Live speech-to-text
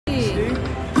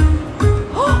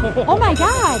Oh my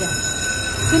god!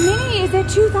 The mini is at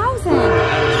 2,000.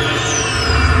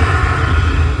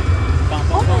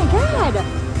 Oh my god!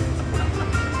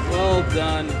 Well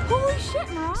done. Holy shit,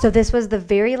 Mom. So this was the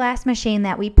very last machine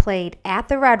that we played at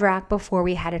the Red Rock before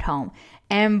we headed home.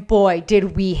 And boy,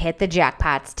 did we hit the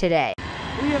jackpots today.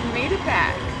 We have made it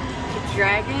back to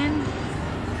Dragon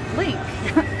Link,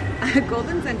 a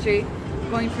Golden Century,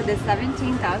 going for the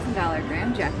 $17,000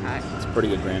 grand jackpot. It's a pretty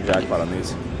good grand jackpot on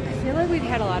these. I feel like we've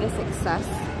had a lot of success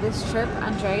this trip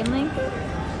on Dragon Link,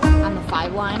 on the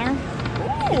 5-liner.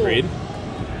 Agreed.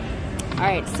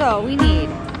 Alright, so we need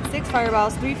 6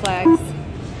 fireballs, 3 flags.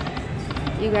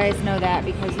 You guys know that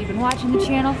because you've been watching the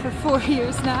channel for 4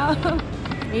 years now.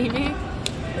 Maybe.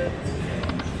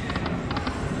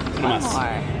 One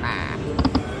more.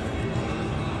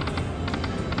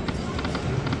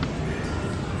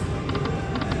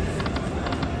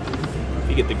 If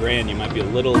you get the grand, you might be a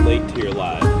little late to your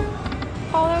live.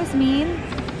 Oh, that was mean.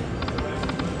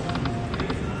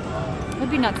 It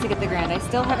would be nuts to get the grand. I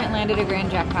still haven't landed a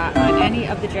grand jackpot on any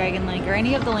of the Dragon Link or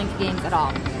any of the Link games at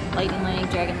all. Lightning Link,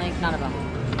 Dragon Link, none of them.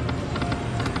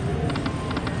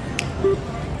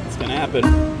 It's gonna happen.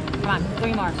 Come on,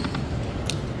 3 more.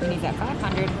 We need that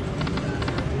 500.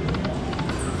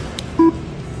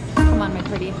 Come on, my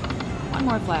pretty. 1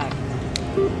 more flag.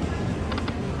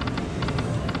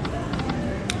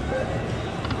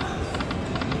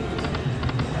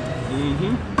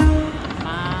 Come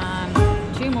on.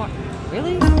 2 more.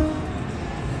 Really?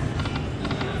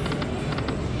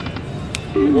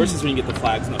 The worst is when you get the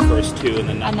flags in the first 2 and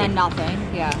then nothing. And then nothing,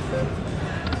 yeah.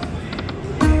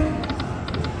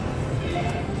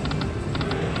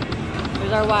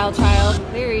 There's our wild child.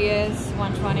 There he is.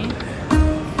 120.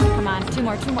 Come on, 2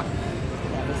 more, 2 more.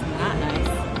 That was not nice.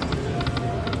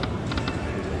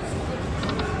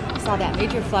 Saw that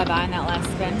major fly by in that last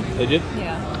spin. Did you?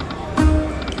 Yeah.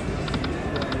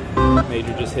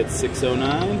 Major just hit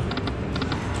 609.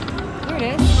 There it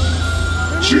is.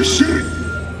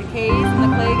 The K's and the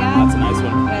clay guy. That's a nice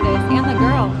one. That is. And the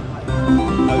girl.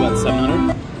 How about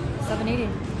 700? 780.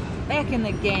 Back in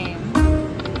the game.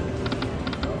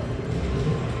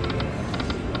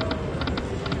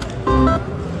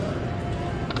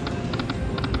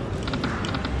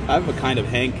 I have a kind of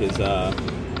Hank is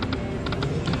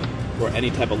where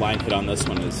any type of line fit on this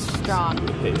one is strong.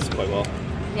 It pays quite well.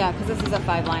 Yeah, because this is a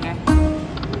 5-liner.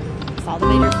 Saw the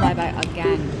major flyby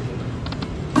again.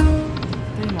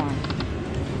 3 more.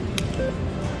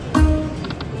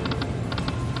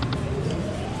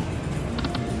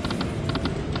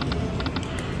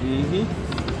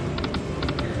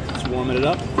 Just warming it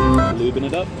up, lubing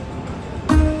it up.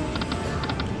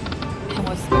 I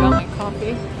almost spit on my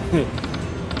coffee.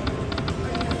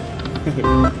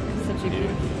 Such a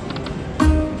goof.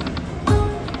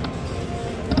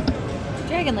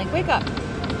 Dragon Link, wake up.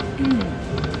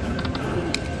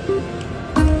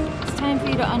 It's time for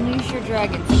you to unleash your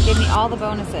dragons and give me all the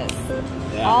bonuses.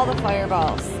 Yeah. All the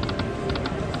fireballs.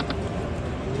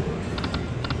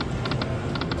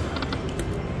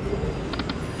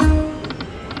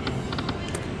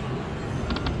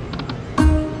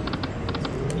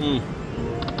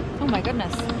 Oh my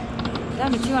goodness.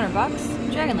 Down to 200 bucks?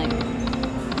 Dragon Link.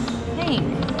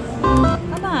 Dang.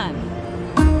 Come on.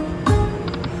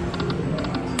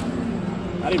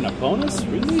 Not even a bonus?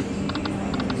 Really?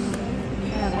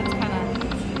 Yeah, that's kind of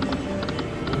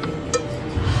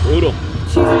brutal.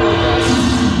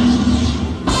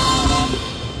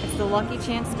 It's the lucky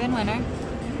chance spin winner.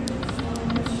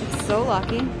 It's so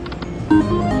lucky. 50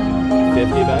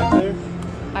 back there.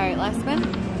 Alright, last spin.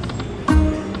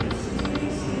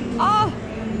 Oh!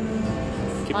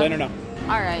 Keep playing or no?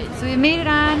 Alright, so we made it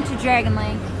on to Dragon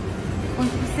Link.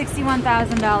 With the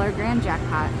 $61,000 grand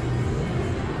jackpot.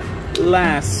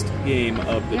 Last game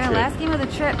of the trip. Yeah, last game of the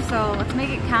trip, so let's make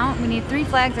it count. We need 3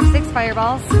 flags or 6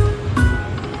 fireballs.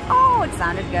 Oh, it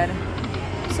sounded good.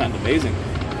 Sounded amazing.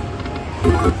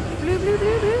 Blue, blue, blue,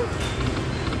 blue.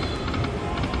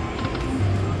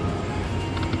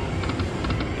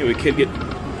 Yeah, we could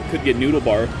get noodle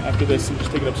bar after this and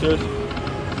just take it upstairs.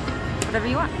 Whatever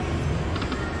you want.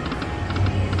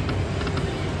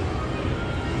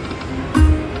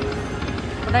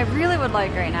 What I really would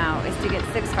like right now is to get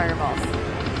 6 fireballs.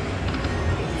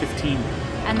 15.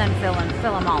 And then fill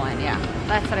them all in, yeah.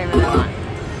 That's what I really want.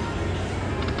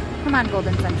 Come on,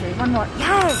 Golden Century. 1 more.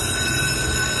 Yes!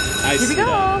 Here we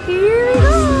go. Here we go.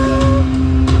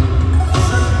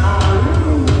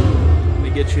 Let me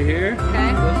get you here.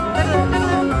 Okay.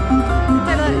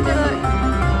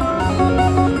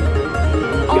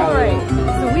 Alright.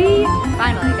 So we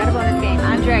finally got a bonus game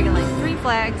on Dragon Link. 3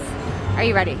 flags. Are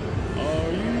you ready? Are you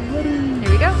ready?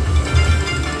 Here we go.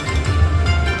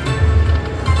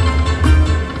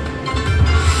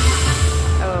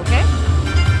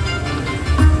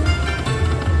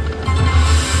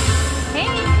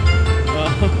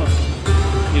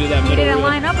 that He middle didn't wheel.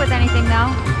 line up with anything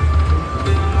though.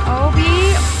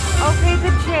 Obi, okay,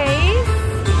 the Jays.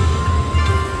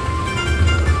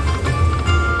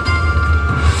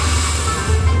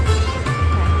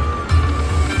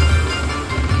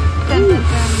 Dun, dun,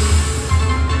 dun.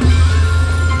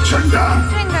 Chinga.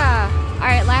 All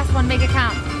right, last one, make it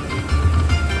count.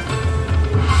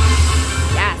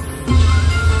 Yes.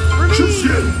 For me.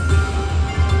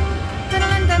 Dun,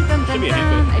 dun, dun, dun, Should be a dun.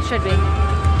 handbag. It should be.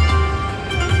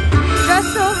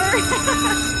 Just over.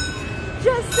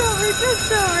 Just over,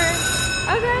 just over.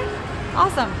 Okay,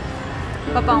 awesome.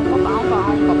 Ba-boom, ba-boom,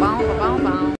 ba-boom, ba-boom, ba-boom,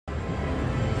 ba-boom.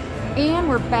 And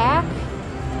we're back.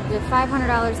 We have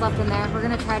 $500 left in there. We're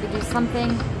gonna try to do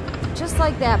something just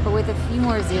like that, but with a few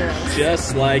more zeros.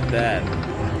 Just like that.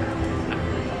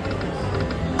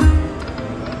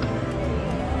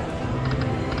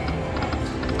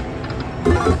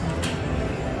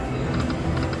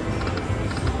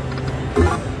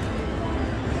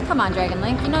 Come on, Dragon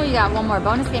Link. You know you got one more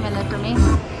bonus game in there for me.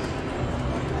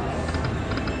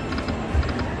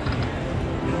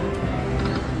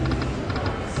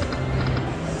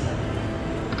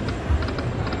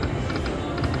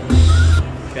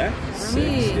 Okay. For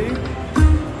me. 60.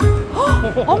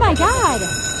 Oh my god!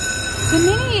 The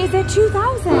mini is at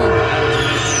 2,000!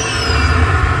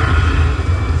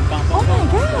 Oh my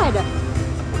god!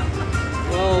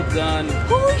 Well done.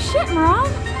 Holy shit, Mom!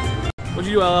 What'd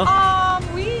you do, Ella?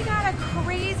 We got a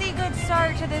crazy good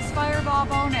start to this Fireball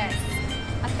bonus.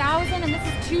 1,000 and this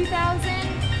is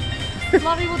 2,000.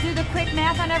 Lovey will do the quick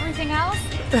math on everything else.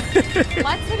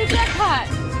 Let's hit a jackpot.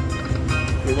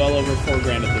 We're well over $4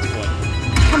 grand at this point.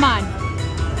 Come on.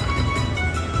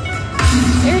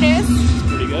 There it is.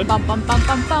 Pretty good. Bum bum bum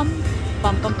bum bum.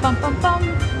 Bum bum bum bum bum.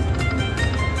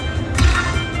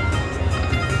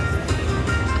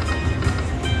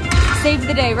 Save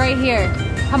the day right here.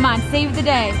 Come on, save the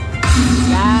day.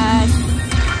 Yes.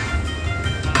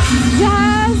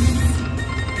 Yes.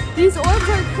 These orbs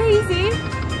are crazy.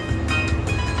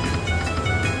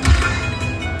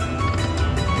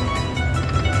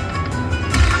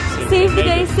 Save the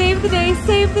day, save the day,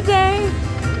 save the day.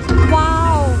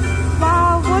 Wow.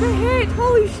 Wow, what a hit.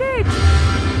 Holy shit.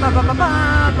 Ba, ba, ba,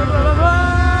 ba, ba, ba, ba,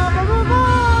 ba, ba, ba.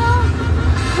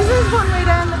 This is one way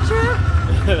to end the trip.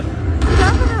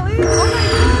 Definitely. Oh my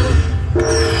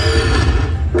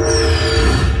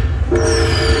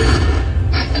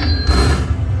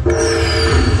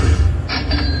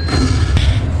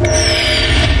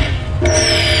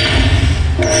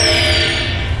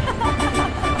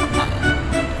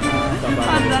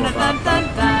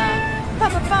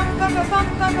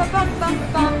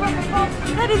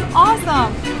That is awesome!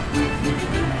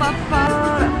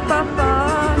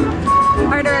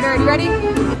 Alright, you ready? What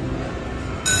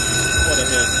a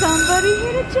hit. Somebody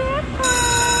hit a jackpot!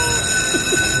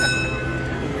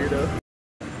 Weirdo.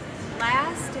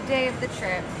 Last day of the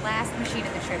trip, last machine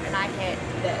of the trip, and I hit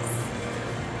this.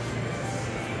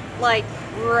 Like,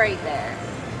 right there.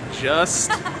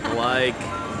 Just like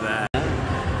that.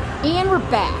 And we're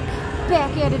back.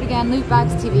 Back at it again, Loot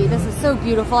Box TV. This is so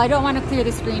beautiful. I don't want to clear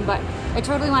the screen, but I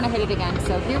totally want to hit it again.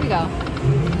 So here we go.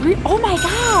 Oh my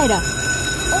god!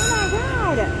 Oh my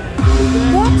god!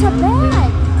 Back to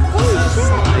back! Holy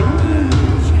shit!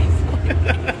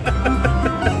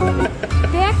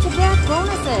 Back to back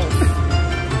bonuses.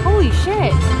 Holy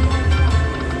shit!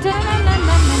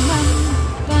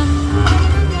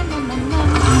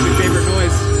 What's your favorite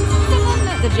noise?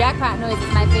 The jackpot noise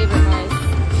is my favorite noise.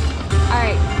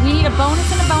 Alright, we need a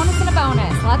bonus and a bonus and a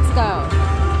bonus. Let's go.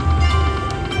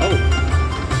 Oh.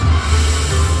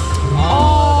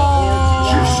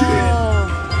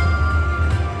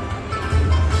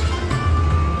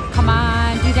 Come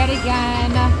on, do that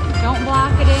again. Don't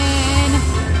block it in.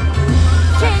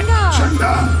 Jenga!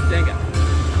 Dang it.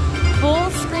 Full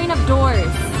screen of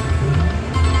doors.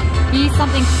 Be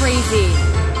something crazy.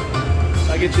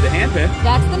 I'll get you the hand pin.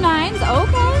 That's the 9s.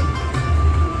 Okay.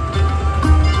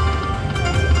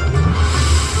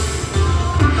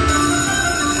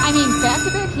 I mean,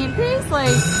 back-to-back hand pays?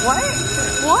 Like, what?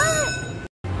 What?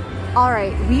 All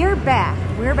right, we are back.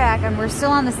 We're back, and we're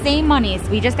still on the same monies.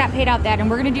 We just got paid out that, and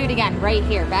we're going to do it again right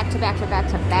here. Back to back to back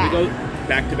to back. We go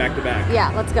back to back to back.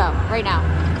 Yeah, let's go. Right now.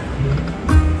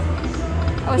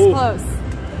 That was close.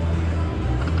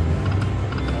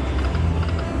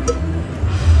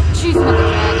 Choose with the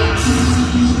dragon.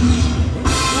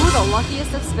 Ooh, the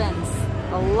luckiest of spins.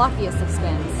 The luckiest of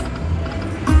spins.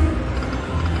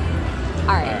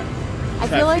 Alright. I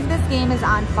feel like this game is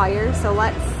on fire, so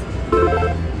let's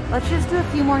just do a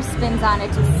few more spins on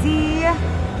it to see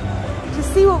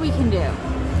what we can do.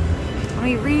 Let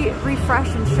me refresh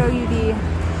and show you the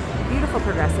Beautiful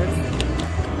progressives.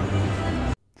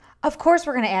 Of course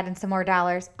we're going to add in some more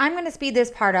dollars. I'm going to speed this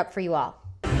part up for you all.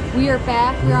 We are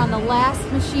back. We're on the last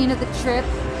machine of the trip.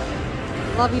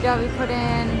 Lovey-dovey put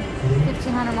in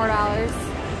 $1,500 more.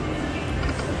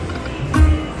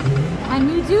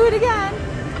 And we do it again.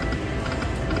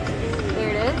 There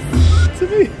it is. To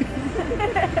me.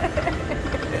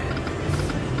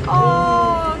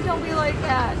 Oh, don't be like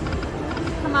that.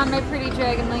 Come on, my pretty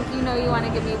Dragon Link. You know you want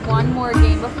to give me one more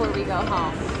game before we go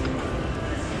home.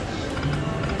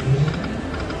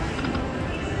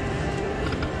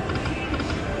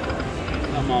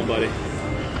 Come on, buddy.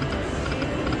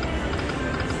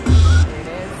 There it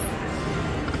is.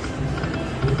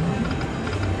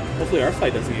 Hopefully our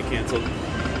flight doesn't get canceled.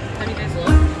 How do you guys look?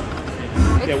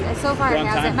 So far we're it on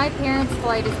hasn't. time. My parents'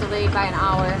 flight is delayed by an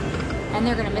hour, and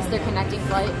they're going to miss their connecting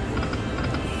flight.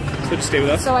 So just stay with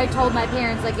us. So I told my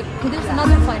parents, like, there's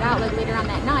another flight out, like, later on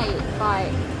that night,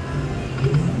 but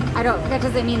I don't, that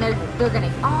doesn't mean they're going to,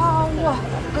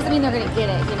 doesn't mean they're going to get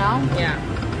it, you know? Yeah.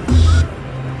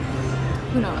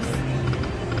 Who knows?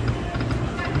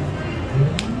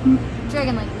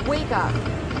 Dragon Link, wake up.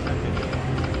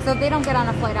 So if they don't get on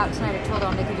a flight out tonight, I told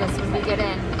them they can just, when we get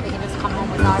in, they can just come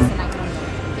home with us, and I can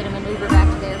get them an Uber back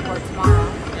to the airport tomorrow.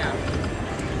 Yeah.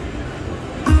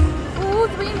 Ooh,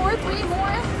 three more.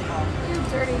 You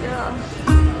dirty girl.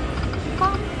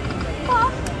 Bum,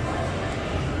 bum.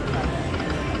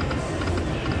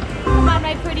 Come on,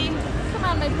 my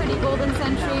pretty golden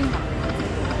century.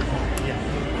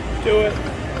 Do it.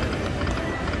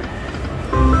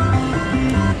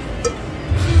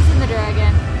 Choosing the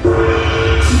dragon.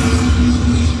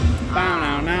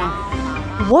 Bow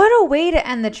now. What a way to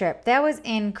end the trip. That was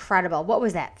incredible. What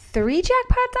was that? 3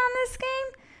 jackpots on this game?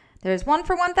 There's one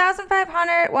for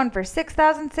 1,500, one for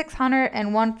 6,600,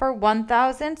 and one for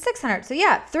 1,600. So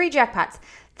yeah, 3 jackpots.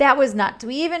 That was nuts.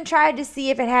 We even tried to see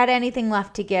if it had anything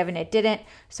left to give, and it didn't.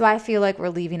 So I feel like we're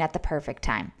leaving at the perfect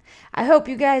time. I hope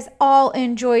you guys all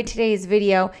enjoyed today's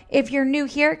video. If you're new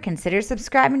here, consider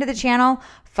subscribing to the channel,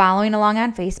 following along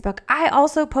on Facebook. I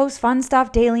also post fun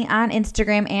stuff daily on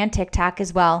Instagram and TikTok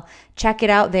as well. Check it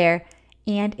out there.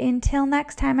 And until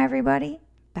next time, everybody,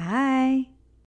 bye.